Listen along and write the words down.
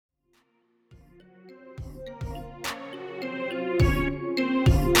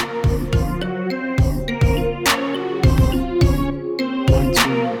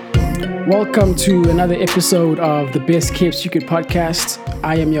Welcome to another episode of the Best Kept Secret podcast.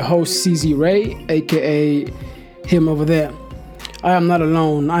 I am your host, CZ Ray, aka him over there. I am not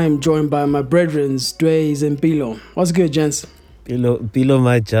alone. I am joined by my brethrens, Dways and Bilo. What's good, gents? Bilo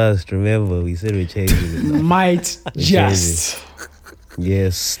might just, remember, we said we're changing it. Might just.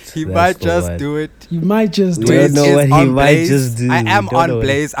 Yes. He might just do it. You might just We do don't it. know what he might just do. I am We don't on know what-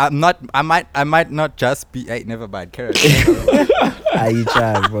 Blaze. I'm not. I might not just be. Hey, never mind. Carrot. You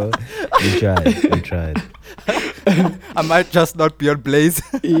tried, bro. You tried. I might just not be on Blaze.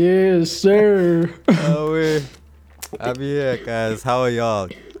 Yes, sir. Oh wait. I'm here, guys. How are y'all?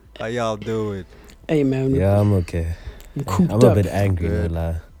 How y'all doing? Hey, man. Yeah, I'm okay. I'm cooped I'm a up. bit angry, no Good.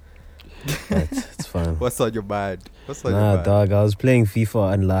 lie. But it's fine. What's on your mind? What's on your Nah, mind? dog, I was playing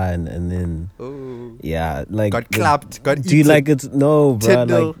FIFA online and then, Ooh. yeah, like... Got clapped. Got Do you eaten. like it? No, bro,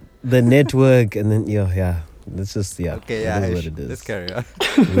 10-0. like the network and then, yeah. It's just, yeah. Okay, it yeah. is what it is. Let's carry on.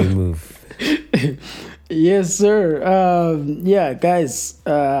 We move. Yes, sir. Yeah, guys,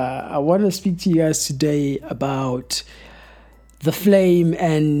 I want to speak to you guys today about the FLVME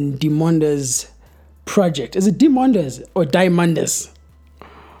and Die Mondez project. Is it Die Mondez or Die Mondez?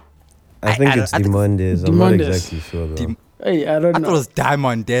 I think I it's think Die Mondez. I'm Die not Mondez. exactly sure, though. Die- Hey, I I don't thought it know. was Die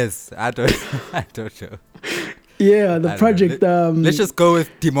Mondez. I don't know. Yeah, the I don't know. project. Let's just go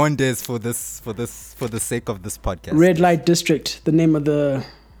with Die Mondez for the sake of this podcast. RedLight District, the name of the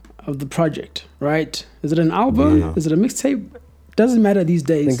project, right? Is it an album? Yeah. Is it a mixtape? Doesn't matter these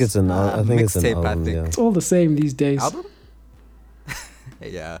days. I think it's an Mixtape, I album, think. yeah. It's all the same these days. Album?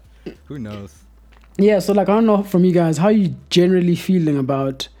 Yeah. Who knows? Yeah, so like I don't know from you guys, how are you generally feeling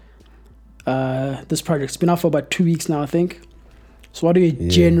about this project? It's been out for about 2 weeks now, I think. So what are your Yeah.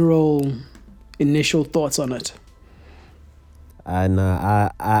 general initial thoughts on it? And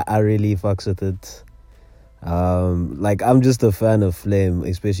I really fucks with it. Like I'm just a fan of Flame,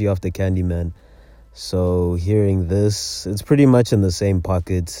 especially after Candyman. So hearing this, it's pretty much in the same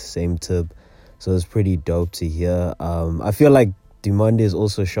pocket, same tip. So it's pretty dope to hear. I feel like Die Mondez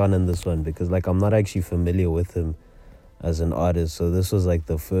also shone in this one because like I'm not actually familiar with him as an artist. So this was like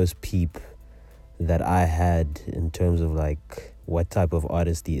the first peep that I had in terms of like what type of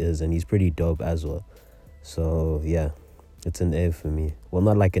artist he is, and he's pretty dope as well. So yeah, it's an A for me. Well,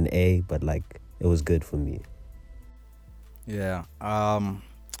 not like an A, but like it was good for me. Yeah.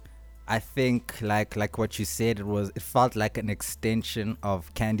 I think like what you said, it felt like an extension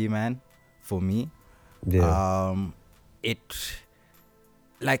of Candyman for me. Yeah.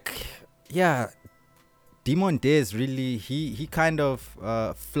 Die Mondez really he kind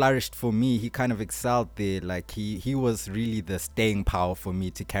of flourished for me. He kind of excelled there. Like he was really the staying power for me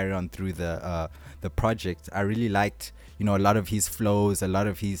to carry on through the project. I really liked, a lot of his flows, a lot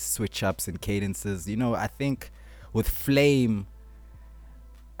of his switch ups and cadences. I think with Flame,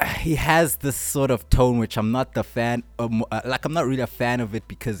 he has this sort of tone which I'm not the fan of, I'm not really a fan of it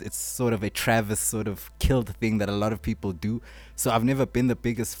because it's sort of a Travis sort of killed thing that a lot of people do. So I've never been the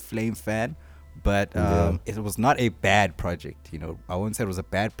biggest Flame fan, but it was not a bad project. I wouldn't say it was a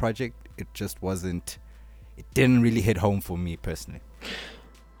bad project. It just wasn't. It didn't really hit home for me personally.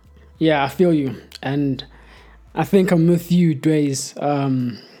 Yeah, I feel you. And I think I'm with you, Dways.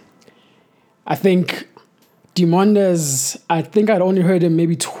 I think Die Mondez, I think I'd only heard him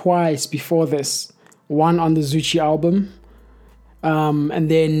maybe twice before this. One on the Zucci album, and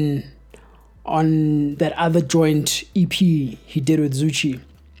then on that other joint EP he did with Zucci.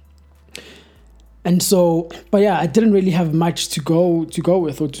 And so, but yeah, I didn't really have much to go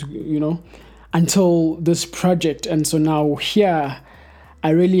with, or until this project. And so now here, I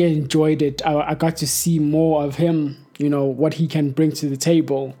really enjoyed it. I got to see more of him, what he can bring to the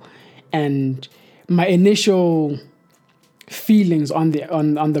table, and my initial feelings on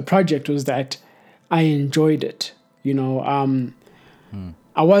the project was that I enjoyed it.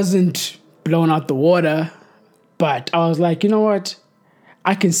 I wasn't blown out the water, but I was like, you know what?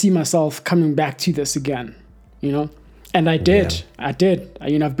 I can see myself coming back to this again, And I did. Yeah. I did.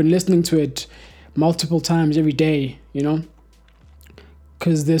 I've been listening to it multiple times every day,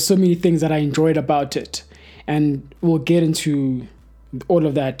 because there's so many things that I enjoyed about it. And we'll get into all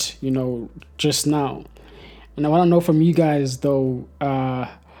of that, just now. And I want to know from you guys, though, I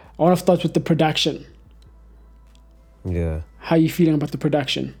want to start with the production. Yeah. How are you feeling about the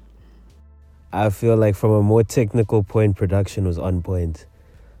production? I feel like from a more technical point, production was on point.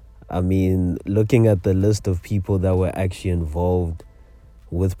 I mean, looking at the list of people that were actually involved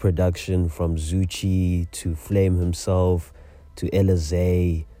with production, from Zucci to Flame himself to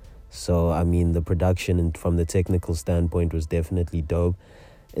Elizé. So, I mean, the production from the technical standpoint was definitely dope.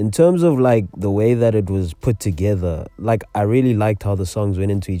 in terms of like the way that it was put together, like I really liked how the songs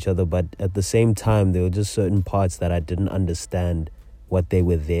went into each other, but at the same time there were just certain parts that I didn't understand what they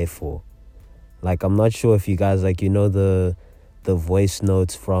were there for. Like I'm not sure if you guys like, you know, the voice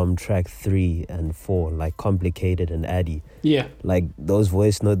notes from track 3 and 4, like Complicated and Addy. Yeah. Like the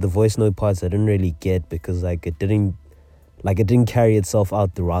voice note parts I didn't really get, because like it didn't carry itself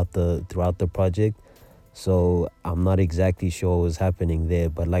out throughout the project. So I'm not exactly sure what was happening there,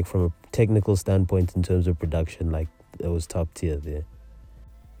 but like from a technical standpoint in terms of production, like it was top tier there.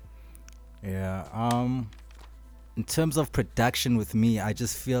 Yeah. In terms of production with me, I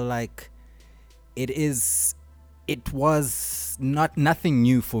just feel like it was nothing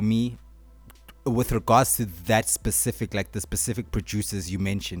new for me with regards to that specific, like the specific producers you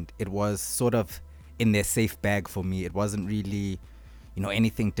mentioned. It was sort of in their safe bag for me. It wasn't really, you know,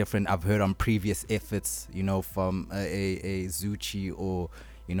 anything different I've heard on previous efforts, you know, from a Zuchi, or,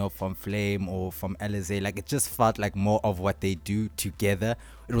 you know, from Flame or from Alizé. Like it just felt like more of what they do together.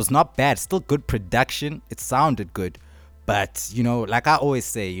 It was not bad, still good production. It sounded good. But, you know, like I always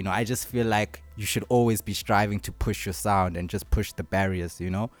say, you know, I just feel like you should always be striving to push your sound and just push the barriers, you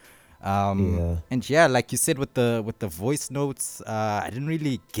know. And yeah, like you said with the voice notes, I didn't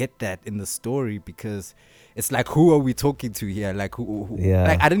really get that in the story, because it's like, who are we talking to here? Like who Yeah.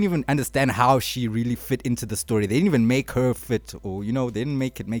 Like I didn't even understand how she really fit into the story. They didn't even make her fit, or, you know, they didn't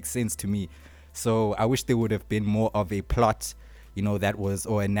make it make sense to me. So I wish there would have been more of a plot, you know, that was,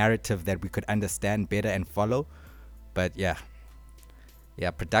 or a narrative that we could understand better and follow. But yeah,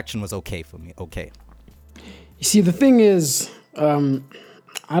 production was okay for me. Okay. You see, the thing is, I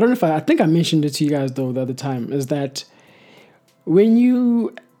don't know if I think I mentioned it to you guys though the other time, is that when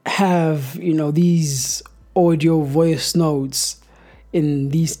you have, you know, these audio voice notes in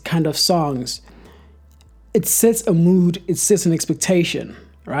these kind of songs, it sets a mood, it sets an expectation,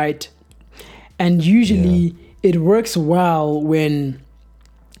 right? And usually it works well when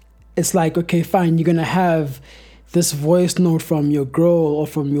it's like, okay, fine, you're gonna have this voice note from your girl or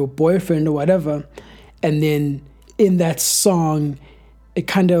from your boyfriend or whatever, and then in that song it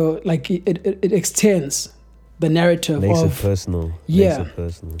kind of like it extends the narrative, makes of it personal. Yeah. Makes it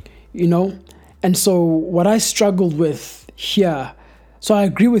personal. You know. And so what I struggled with here, so I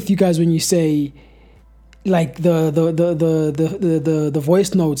agree with you guys when you say like the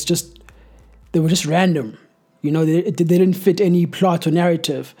voice notes they were just random, you know, they didn't fit any plot or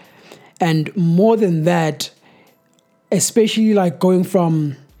narrative. And more than that, especially like going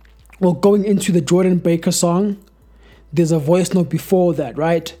into the Jordan Baker song, there's a voice note before that,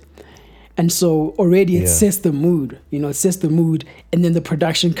 right? And so already it sets the mood, you know, and then the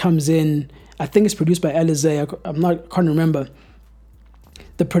production comes in. I think it's produced by Alizé. Can't remember.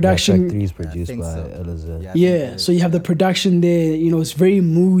 The production. Track 3 is produced by so. Alizé. Yeah, so you have the production there, you know, it's very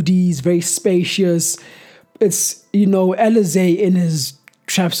moody, it's very spacious. It's, you know, Alizé in his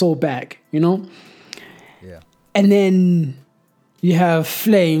trap soul bag, you know? Yeah. And then you have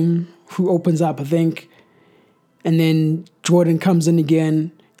Flame, who opens up, I think. And then Jordan comes in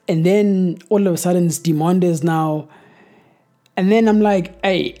again. And then all of a sudden it's Die Mondez now. And then I'm like,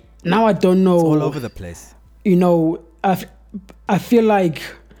 hey, now I don't know. It's all over the place. You know, I feel like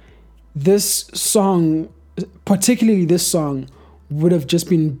this song, particularly this song, would have just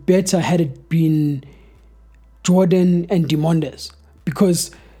been better had it been Jordan and Die Mondez. Because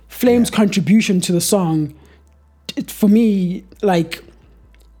Flame's contribution to the song, for me, like,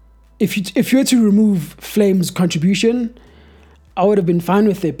 if you were to remove Flame's contribution, I would have been fine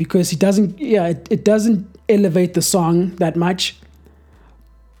with it, because it doesn't elevate the song that much.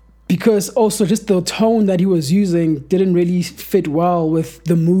 Because also just the tone that he was using didn't really fit well with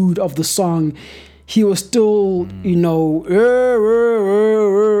the mood of the song. He was still, you know,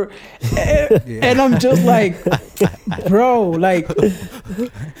 and I'm just like, bro, like,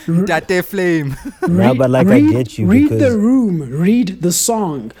 that Flame. Nah, but like, I get you. Read the room, read the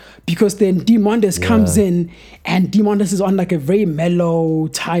song, because then Die Mondez comes in, and Die Mondez is on like a very mellow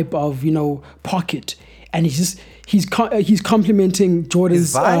type of, you know, pocket, and he's complimenting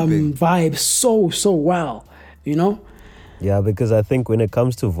Jordan's vibe so well, you know. Yeah, because I think when it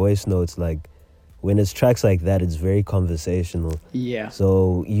comes to voice notes, like, when it's tracks like that, it's very conversational. Yeah.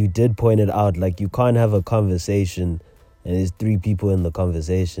 So you did point it out, like, you can't have a conversation and there's 3 people in the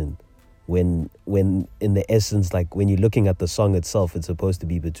conversation. When in the essence, like, when you're looking at the song itself, it's supposed to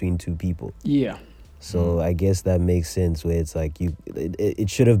be between 2 people. Yeah. So I guess that makes sense, where it's like it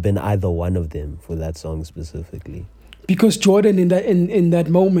should have been either one of them for that song specifically. Because Jordan in that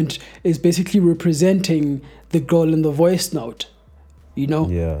moment is basically representing the girl in the voice note, you know?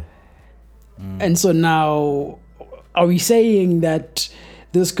 Yeah. And so now, are we saying that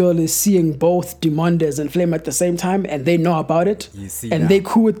this girl is seeing both Die Mondez and Flame at the same time, and they know about it, You see and now. they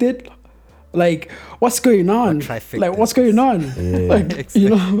cool with it. Like, what's going on? trifecta Like, what's going on? Like, you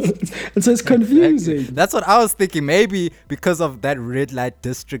know, and so it's confusing. Exactly. That's what I was thinking. Maybe because of that red light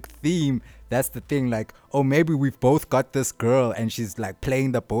district theme, that's the thing. Like, oh, maybe we've both got this girl and she's like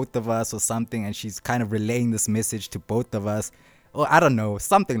playing the both of us or something, and she's kind of relaying this message to both of us. Or I don't know,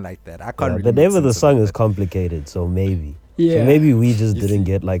 something like that. I can't really the make name of the sense song it. is complicated, so maybe. Yeah. So maybe we just You didn't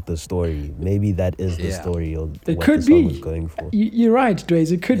see. get like the story. Maybe that is the Yeah. story or It what could the song be. was going for. You're right,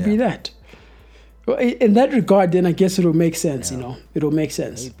 Dways. It could be Yeah. that. Well, in that regard, then I guess it'll make sense. Yeah. You know, it'll make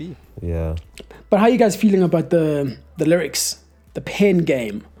sense. Maybe. Yeah. But how you guys feeling about the lyrics, the pen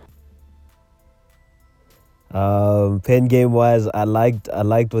game? Pen game wise, I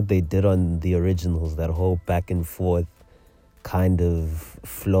liked what they did on the originals. That whole back and forth kind of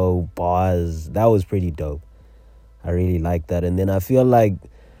flow bars, that was pretty dope. I really like that. And then I feel like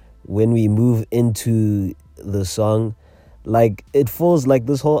when we move into the song, like it falls like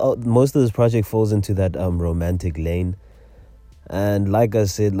this whole most of this project falls into that romantic lane. And like I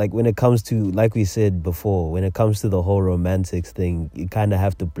said, like when it comes to, like we said before, when it comes to the whole romantics thing, you kind of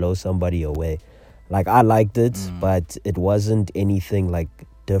have to blow somebody away. Like I liked it, but it wasn't anything like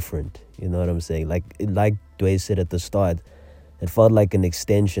different. You know what I'm saying? Like Dwayne said at the start, it felt like an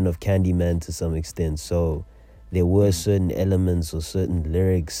extension of Candyman to some extent. So there were certain elements or certain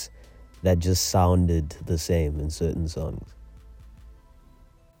lyrics that just sounded the same in certain songs.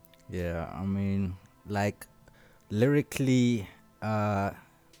 Yeah, I mean, like lyrically,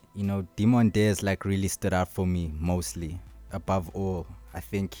 you know, Die Mondez like really stood out for me mostly. Above all, I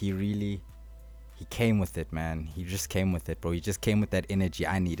think he came with it, man. He just came with it, bro. He just came with that energy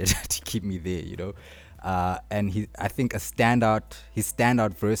I needed to keep me there, you know. And I think his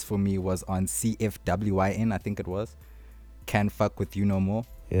standout verse for me was on CFWYN, I think it was. Can't fuck with you no more.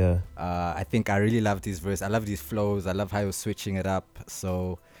 Yeah. I think I really loved his verse. I love his flows. I love how he was switching it up.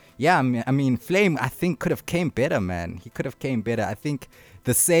 So yeah, I mean, Flame, I think could have came better, man. He could have came better. I think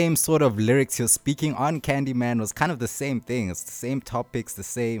the same sort of lyrics he was speaking on Candyman was kind of the same thing. It's the same topics, the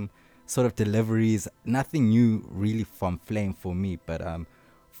same sort of deliveries. Nothing new really from Flame for me. But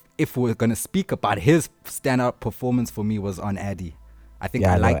if we're gonna speak about his standout performance for me was on Addy. I think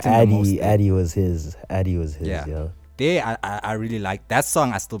I liked him the most. Addy was his. Yeah. There, I really like that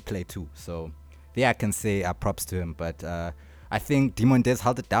song. I still play too. So there, I can say props to him. But I think Die Mondez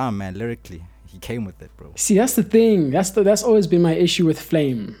held it down, man. Lyrically, he came with it, bro. See, that's the thing. That's always been my issue with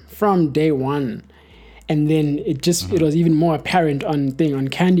Flame from day one, and then it was even more apparent on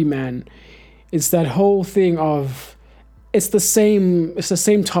Candyman. It's that whole thing of it's the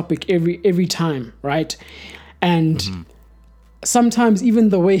same topic every time, right? And sometimes even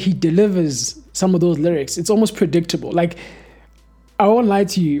the way he delivers some of those lyrics, it's almost predictable. Like, I won't lie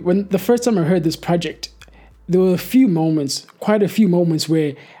to you, when the first time I heard this project, there were quite a few moments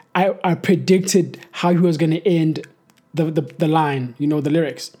where I predicted how he was going to end the line, you know, the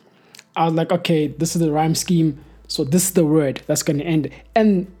lyrics. I was like, okay, this is the rhyme scheme, so this is the word that's going to end it.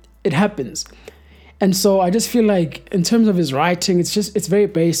 And it happens. And so I just feel like in terms of his writing, it's very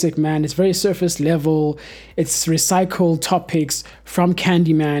basic, man. It's very surface level. It's recycled topics from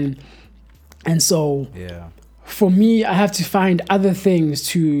Candyman. And so for me, I have to find other things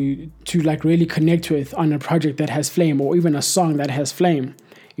to like really connect with on a project that has Flame, or even a song that has Flame,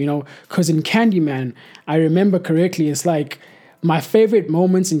 you know, because in Candyman, I remember correctly, it's like my favorite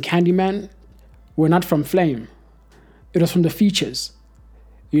moments in Candyman were not from Flame. It was from the features,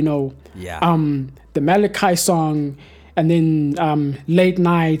 you know. The Malachi song, and then Late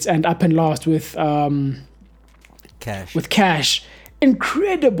Nights and Up and Lost with Cash.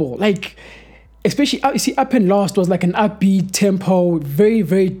 Incredible. Like, especially, you see, Up and Lost was like an upbeat tempo, very,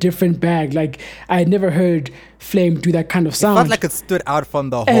 very different bag. Like, I had never heard Flame do that kind of sound. It felt like it stood out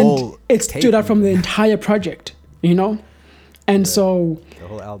from the and whole it stood out from the entire project, you know? And so the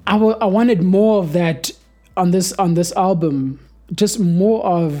whole album. I wanted more of that on this album, just more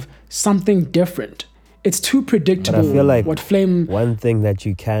of something different. It's too predictable. But I feel like what Flame. one thing that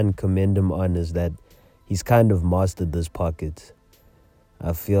you can commend him on is that he's kind of mastered this pocket.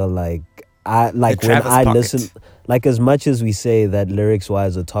 I feel like when I listen, like as much as we say that lyrics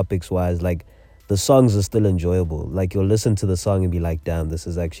wise or topics wise, like the songs are still enjoyable. Like you'll listen to the song and be like, damn, this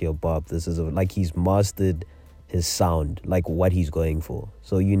is actually a bop. Like he's mastered his sound, like what he's going for.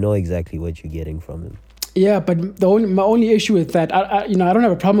 So you know exactly what you're getting from him. Yeah, but my only issue with that, I don't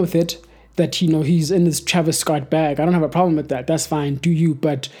have a problem with it that, you know, he's in this Travis Scott bag. I don't have a problem with that. That's fine. Do you?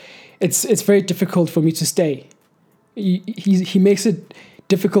 But it's very difficult for me to stay. He makes it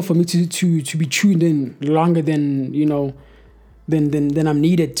difficult for me to be tuned in longer than, you know, than I'm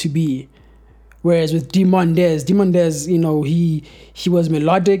needed to be. Whereas with Die Mondez, you know, he was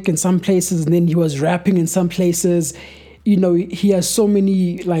melodic in some places, and then he was rapping in some places. You know, he has so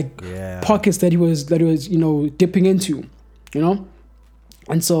many like pockets that he was you know dipping into, you know.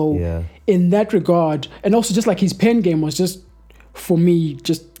 And so in that regard, and also just like his pen game was just for me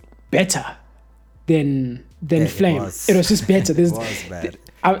just better than Flame. It was just better. It was bad.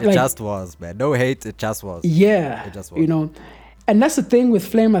 It just was bad. No hate, it just was. Yeah, it just was. You know, and that's the thing with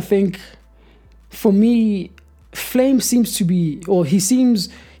Flame. I think for me, Flame seems to be, or he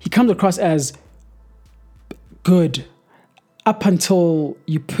comes across as good up until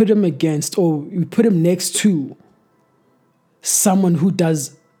you put him against, or you put him next to someone who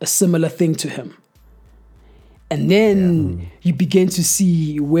does a similar thing to him. And then you begin to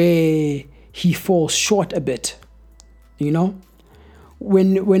see where he falls short a bit, you know?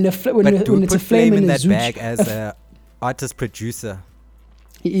 When it's a Flame in and a that Zoot, bag as an artist producer.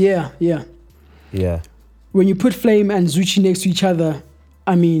 Yeah. When you put Flame and Zucci next to each other,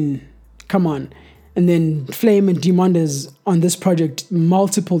 I mean, come on. And then Flame and Die Mondez on this project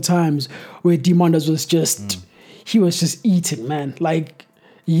multiple times where Die Mondez was just, he was just eating, man. Like,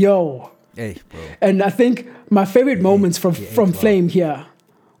 yo. Hey, bro. And I think my favorite moments from Flame here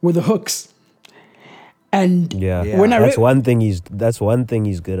were the hooks. And when that's one thing he's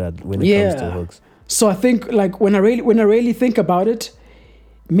good at when it comes to hooks. So I think like when I really think about it,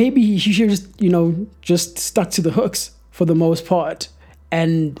 maybe he should just stuck to the hooks for the most part,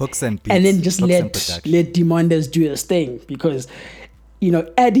 and hooks and beats, and then just let Die Mondez do his thing, because you know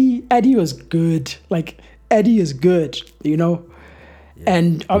Eddie was good. Like Eddie is good, you know. Yeah.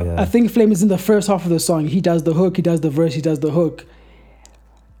 And I think Flame is in the first half of the song. He does the hook, he does the verse, he does the hook.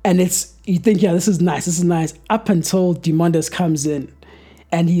 And you think, this is nice. Up until Die Mondez comes in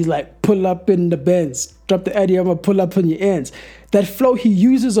and he's like, pull up in the Benz, drop the Eddie, I'm gonna pull up on your ends. That flow he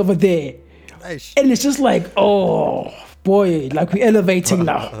uses over there. Nice. And it's just like, oh boy, like we're elevating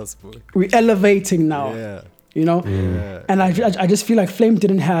now. We're elevating now. Yeah. You know? Yeah. And I just feel like Flame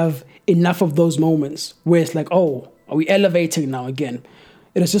didn't have enough of those moments where it's like, oh, are we elevating now again?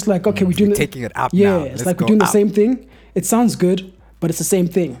 It was just like, okay, we're doing taking it up now. Yeah, it's like we're doing the same thing. It sounds good, but it's the same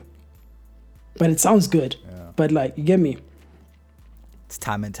thing. But it sounds good. Yeah. But like, you get me? It's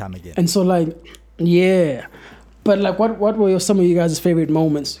time and time again. And so like, yeah. But like, what were some of you guys' favorite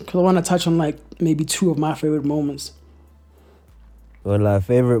moments? Because I want to touch on like maybe two of my favorite moments. One of my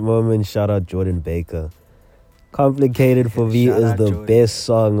favorite moments, shout out Jordan Baker. Complicated for me is the Jordan. Best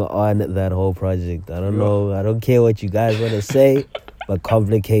song on that whole project. I don't know. I don't care what you guys want to say, but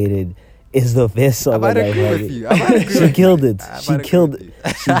Complicated is the best song on that project. She killed it. She killed it.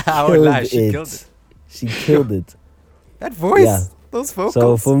 She killed it. That voice, those vocals.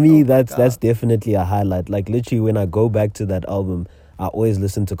 So for me, that's definitely a highlight. Like literally, when I go back to that album, I always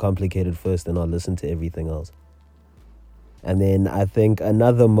listen to Complicated first, and I'll listen to everything else. And then I think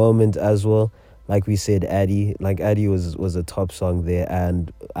another moment as well, like we said, Addy was a top song there,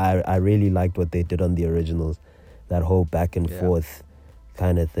 and I really liked what they did on the originals, that whole back and forth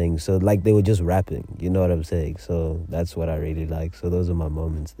kind of thing. So like they were just rapping, you know what I'm saying? So that's what I really like. So those are my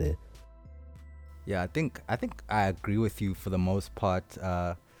moments there. Yeah, I think I agree with you for the most part.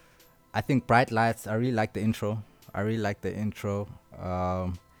 I think Bright Lights, I really like the intro.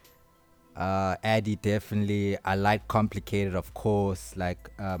 Addy, definitely. I like Complicated, of course. Like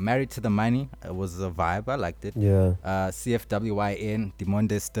Married to the Money, it was a vibe. I liked it. Yeah. CFWYN, Die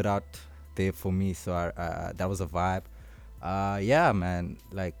Mondez stood out there for me, so that was a vibe. Yeah, man,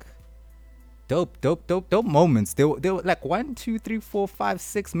 like dope moments. They were like 1, 2, 3, 4, 5,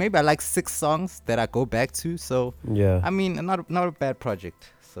 6. Maybe I like 6 songs that I go back to. So yeah, I mean, not a bad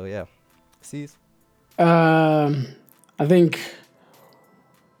project. So yeah, C's. I think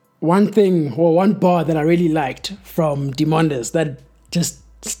one bar that I really liked from Die Mondez that just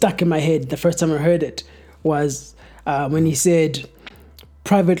stuck in my head the first time I heard it was when he said,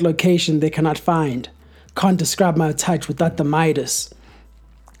 "Private location they cannot find. Can't describe my touch without the Midas."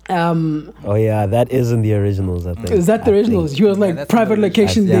 Oh yeah, that is in the originals, I think. Is that the originals? He was like, "Private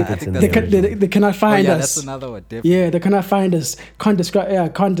location they cannot find us." That's another one. Definitely. Yeah, they cannot find us. Can't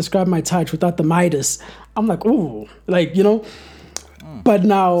describe my touch without the Midas. I'm like, ooh, like, you know. But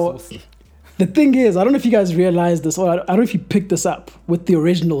now, the thing is, I don't know if you guys realize this, or I don't know if you picked this up with the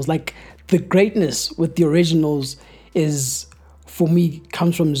originals. Like, the greatness with the originals is, for me,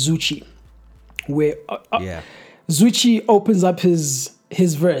 comes from Zucci, where Zucci opens up his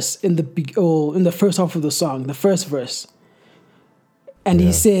verse in the first half of the song, the first verse, and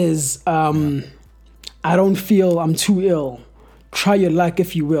he says, "I don't feel I'm too ill. Try your luck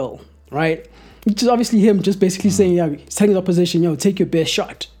if you will." Right? which is obviously him just basically saying, yeah, he's telling his opposition, take your best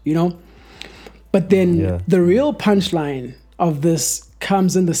shot, But then the real punchline of this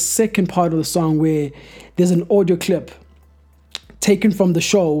comes in the second part of the song, where there's an audio clip taken from the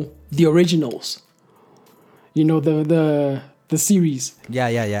show, The Originals. The series.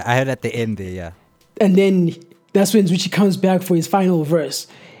 Yeah. I heard at the end there, yeah. And then that's when Zuchi comes back for his final verse.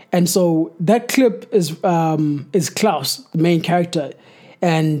 And so that clip is Klaus, the main character.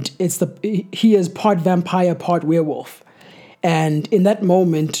 And he is part vampire, part werewolf. And in that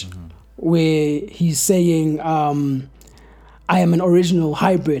moment where he's saying, I am an original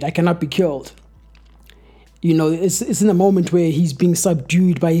hybrid, I cannot be killed. It's in a moment where he's being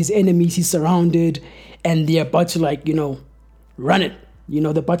subdued by his enemies, he's surrounded, and they're about to run it. They're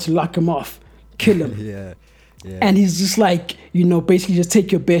about to lock him off, kill him. Yeah. And he's just basically just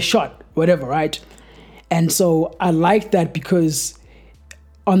take your best shot, whatever, right? And so I like that because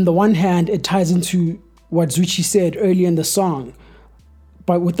on the one hand, it ties into what Zuchi said earlier in the song,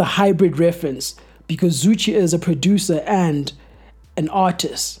 but with the hybrid reference, because Zuchi is a producer and an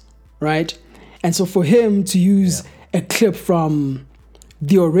artist, right? And so for him to use a clip from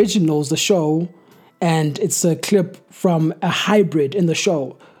The Originals, the show, and it's a clip from a hybrid in the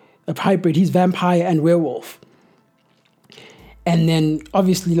show, a hybrid, he's vampire and werewolf. And then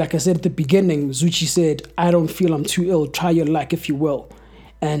obviously, like I said at the beginning, Zuchi said, I don't feel I'm too ill, try your luck if you will.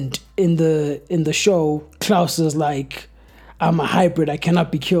 And in the show, Klaus is like, I'm a hybrid, I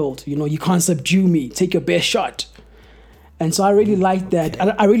cannot be killed. You can't subdue me, take your best shot. And so I really liked that.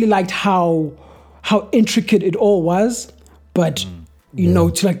 I really liked how intricate it all was, but to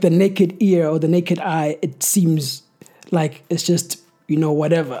the naked ear or the naked eye, it seems like it's just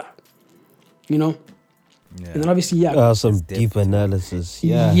whatever, Yeah. And then obviously, some deep analysis.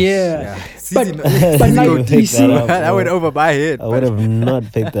 Yeah. But now you see, that went over my head. I would have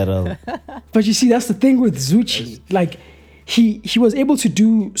not picked that up. But you see, that's the thing with Zuchi. He was able to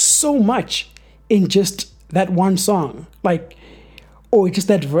do so much in just that one song, just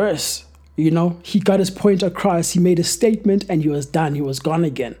that verse. He got his point across. He made a statement, and he was done. He was gone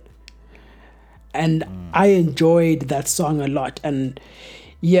again. And I enjoyed that song a lot. And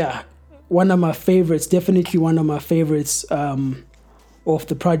one of my favorites, definitely one of my favorites of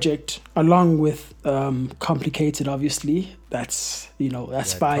the project, along with Complicated, obviously. That's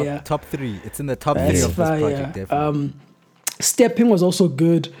fire. Top three. It's in the top three of fire. This project, definitely. Stepping was also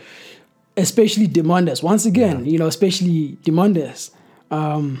good, especially Die Mondez. Once again, especially Die Mondez.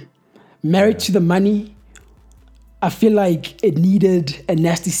 Married to the Money, I feel like it needed a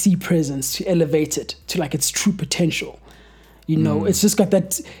Nasty C presence to elevate it to its true potential. It's just got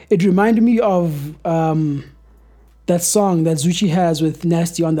that. It reminded me of that song that Zuchi has with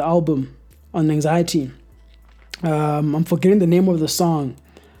Nasty on the album, on Anxiety. I'm forgetting the name of the song,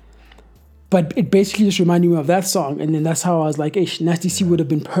 but it basically just reminded me of that song. And then that's how I was like, Nasty C would have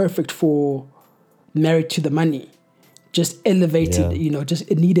been perfect for Married to the Money. Just elevated,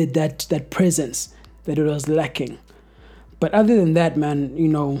 just it needed that presence that it was lacking. But other than that, man,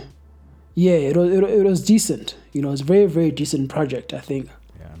 it was decent. It's a very, very decent project, I think.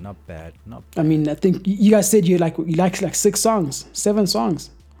 Yeah, not bad. I mean, I think you guys said you like 6 songs, 7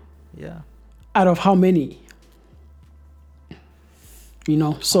 songs. Yeah. Out of how many?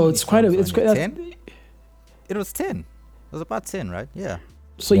 So it's quite a. It's quite 10. It was 10. It was about 10, right? Yeah.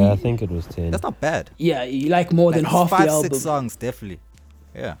 So I think it was 10. That's not bad. Yeah, you like more than half the album. 5-6 songs, definitely.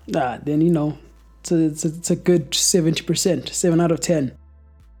 Yeah. Then it's a good 70%, 7 out of 10.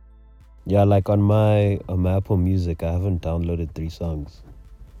 Yeah, on my Apple Music, I haven't downloaded 3 songs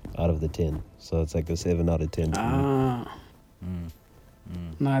out of the 10, so it's a 7 out of 10.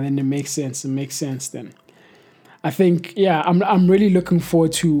 Then it makes sense. It makes sense. Then I think I'm really looking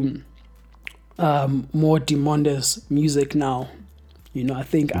forward to more Die Mondez music now. I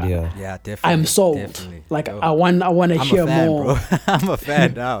think definitely. I'm sold. Definitely. I want to hear fan, more. Bro. I'm a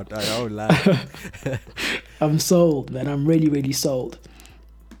fan now. I don't lie. I'm sold, man. I'm really, really sold.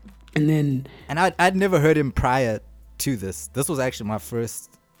 And I'd never heard him prior to this. This was actually my first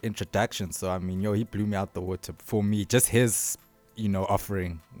introduction. So I mean, he blew me out the water. For me, just his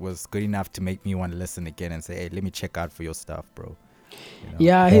offering was good enough to make me want to listen again and say, hey, let me check out for your stuff, bro.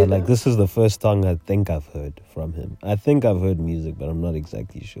 This is the first song I think I've heard from him. I think I've heard music, but I'm not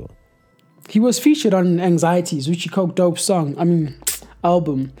exactly sure. He was featured on Anxiety, Zuchi Coke Dope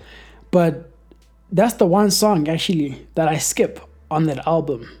album. But that's the one song actually that I skip on that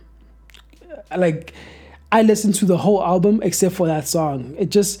album. I listened to the whole album except for that song.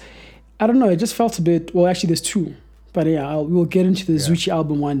 It just, I don't know, it just felt a bit, well actually there's 2. But we'll get into the Zuchi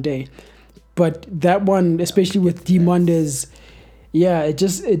album one day. But that one, especially with Die Mondez, yeah, it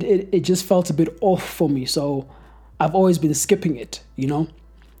just felt a bit off for me. So I've always been skipping it, you know.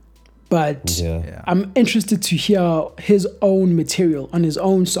 But Yeah. I'm interested to hear his own material on his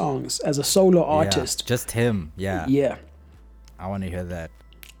own songs as a solo artist. Just him. Yeah. Yeah. I want to hear that.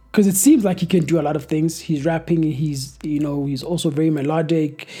 Because it seems like he can do a lot of things. He's rapping. He's also very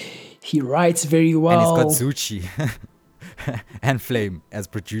melodic. He writes very well. And he's got Zuchi and Flame as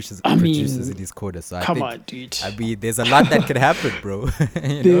producers in his quarter. So come on, dude. I mean, there's a lot that could happen, bro.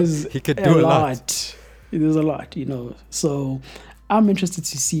 He could do a lot. There's a lot, you know. So I'm interested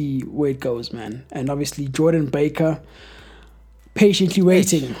to see where it goes, man. And obviously Jordan Baker, patiently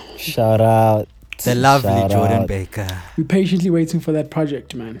waiting. Shout out. The lovely Shout Jordan out. Baker. We're patiently waiting for that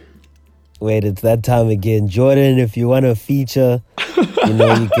project, man. Wait, it's that time again. Jordan, if you want to feature,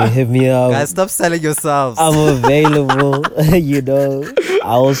 you can hit me up. Guys, stop selling yourselves. I'm available. I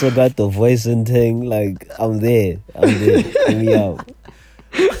also got the voice and thing. Like, I'm there. Hit me up.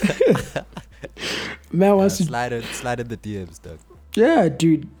 Man wants to slide in the DMs, Doug. Yeah,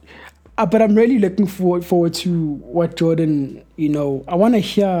 dude. But I'm really looking forward to what Jordan, I want to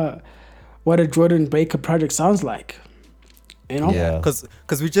hear what a Jordan Baker project sounds like. You know? Yeah. Because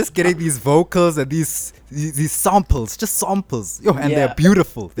we're just getting these vocals and these samples, just samples. Yo, and they're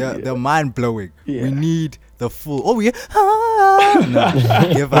beautiful. They're mind-blowing. Yeah. We need the full...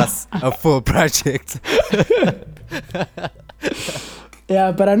 give us a full project.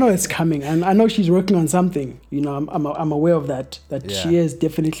 Yeah, but I know it's coming, and I know she's working on something. I'm aware of that she is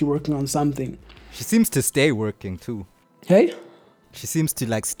definitely working on something. She seems to stay working too. Hey? She seems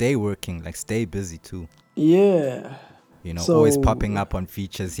to stay working, stay busy too. Yeah. So, always popping up on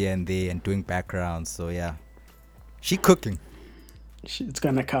features here and there and doing backgrounds. So yeah, she cooking. It's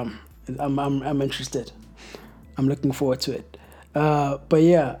gonna come. I'm interested. I'm looking forward to it. But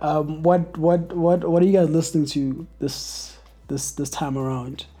yeah, what are you guys listening to this time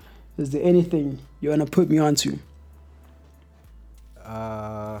around? Is there anything you wanna put me onto?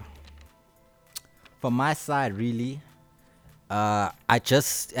 From my side, really, I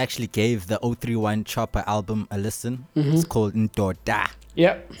just actually gave the 031 Chopper album a listen. Mm-hmm. It's called Ndoda.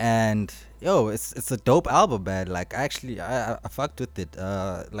 Yep. And it's a dope album, man. I fucked with it.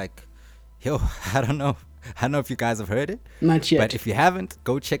 I don't know if you guys have heard it. Not yet. But if you haven't,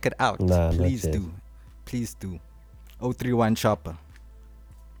 go check it out. Nah, Please not yet. do. Please do. 031 Chopper.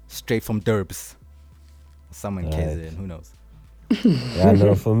 Straight from Derbs. Someone KZN, who knows? Yeah,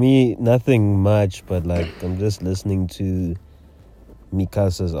 no, for me, nothing much, but I'm just listening to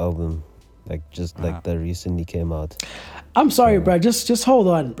Mikasa's album. That recently came out. I'm sorry, bro. Just hold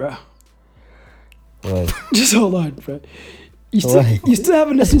on, bro. What? Just hold on, bro. You still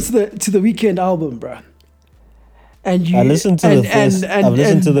haven't listened to the Weekend album, bro. And you I listened to the first. I've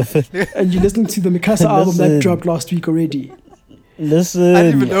listened to the first. And you're listening to the Mikasa album that dropped last week already. Listen. I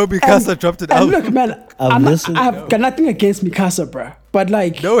didn't even know Mikasa dropped an And album. look, man, I've got nothing against Mikasa, bro. But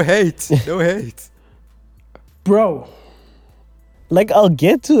No hate. Bro. I'll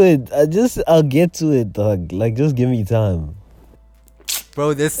get to it. I'll get to it, dog. Just give me time.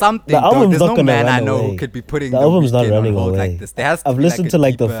 Bro, there's something. The album's There's not no gonna man run I know away. who could be putting The album's not Weeknd on running hold away. like this. There has to I've be listened a to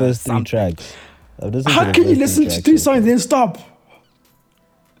the deeper first 3 something. tracks. I've listened to How the can you first listen to tracks. 3 songs and then stop?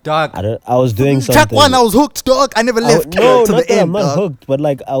 Dog. I was doing something. Track 1, I was hooked, dog. I never left No, to not the that I'm end, not dog. hooked, but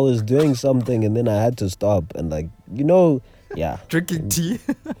I was doing something and then I had to stop and yeah. Drinking tea.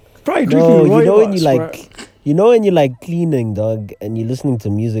 Probably No, drinking you know when you you cleaning, dog, and you're listening to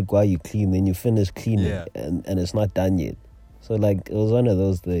music while you clean, then you finish cleaning Yeah. and it's not done yet. So it was one of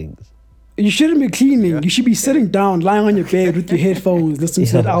those things. You shouldn't be cleaning. You should be sitting down, lying on your bed with your headphones, listening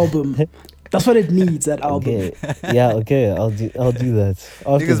to that album. That's what it needs, that album. Okay. Yeah, okay, I'll do that.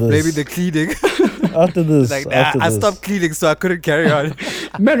 After Niggas blaming this. the cleaning. After this. I stopped cleaning, so I couldn't carry on.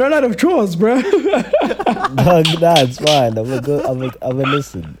 Man, run out of chores, bro. Dog, nah, it's fine. I'm gonna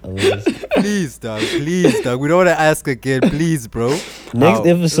listen. Please, dog. We don't want to ask again. Please, bro. Next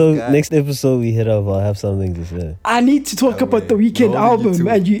This guy. episode we hit up, I'll have something to say. I need to talk about the Weekend No, you album, too.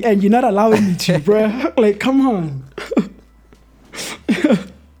 and you're not allowing me to, bro. Come on.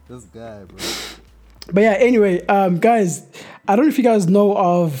 This guy, bro. But yeah, anyway, guys, I don't know if you guys know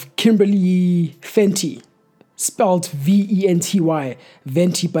of Kimberly Fenty, spelled Venty,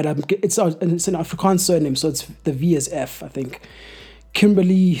 Venti, but it's an Afrikaans surname, so it's the V is F, I think.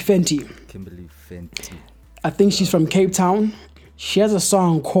 Kimberly Fenty. I think she's from Cape Town. She has a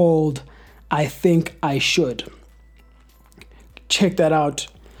song called I Think I Should. Check that out.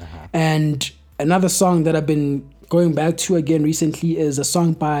 And another song that I've been going back to again recently is a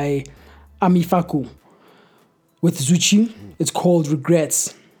song by Amifaku with Zuchi. It's called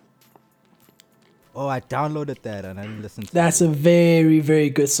Regrets. Oh, I downloaded that and I didn't listen to That's a very, very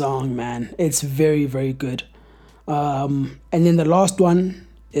good song, man. It's very, very good. And then the last one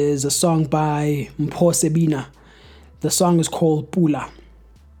is a song by Sebina. The song is called Pula.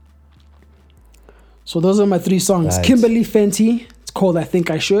 So those are my 3 songs. Right. Kimberly Fenty, it's called I Think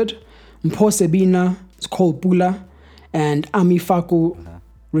I Should. Sebina, it's called Pula. And Ami Faku,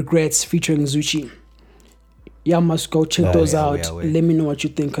 Regrets, featuring Zuchi. Y'all must go check those out. Let me know what you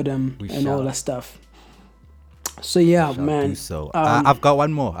think of them and all that stuff. So yeah, man. Do so. I've got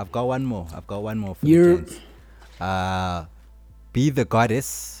one more. For you. Be the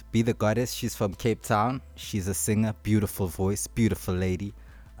Goddess. She's from Cape Town. She's a singer, beautiful voice, beautiful lady.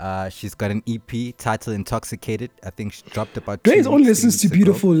 She's got an EP titled Intoxicated. I think she dropped about 2 Grace only weeks listens to ago.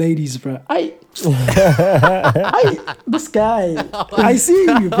 beautiful ladies, bro. This guy. I see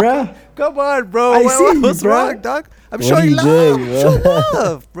you, bro. Come on, bro. I see you, What's bro. wrong, dog? I'm What showing are you love. doing, bro? Show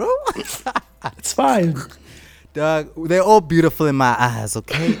love, bro. It's fine. Dog, they're all beautiful in my eyes,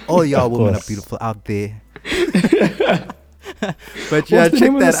 okay? All y'all women are beautiful out there. But yeah,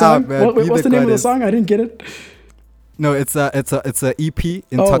 check that out, man. What's the name of the song? I didn't get it. No, it's a EP,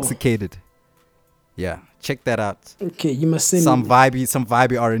 Intoxicated. Yeah, check that out. Okay, you must send Some me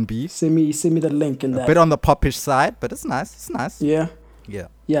vibey R&B. send me the link in A that. bit on the popish side, but it's nice. It's nice. Yeah. Yeah.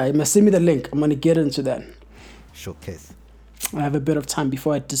 Yeah, you must send me the link. I'm gonna get into that. Showcase. I have a bit of time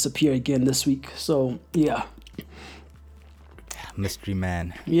before I disappear again this week. So yeah. Mystery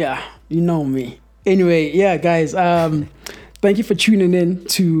man. Yeah, you know me. Anyway, yeah, guys. Thank you for tuning in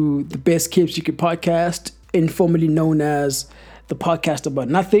to the Best Kept Secret podcast, informally known as the podcast about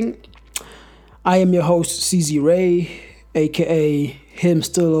nothing. I am your host, CZ Ray, aka him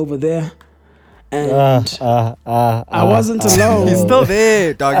still over there. And I wasn't alone. He's still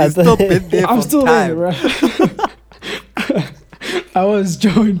there, dog. He's still been there I'm from still time. there, right? I was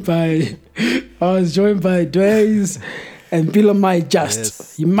joined by Dways and Bila might just.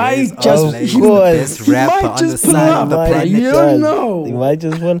 Yes, You might Dways just. of He's you- the course. best you rapper might on the just pull side up, of the bro. planet. You don't know. You might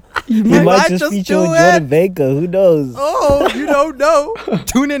just want. You You might might just just feature do with it. Jordan Baker. Who knows? Oh, you don't know.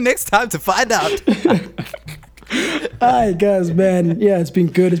 Tune in next time to find out. Alright, guys, man. Yeah, it's been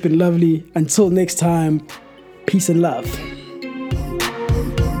good. It's been lovely. Until next time, peace and love.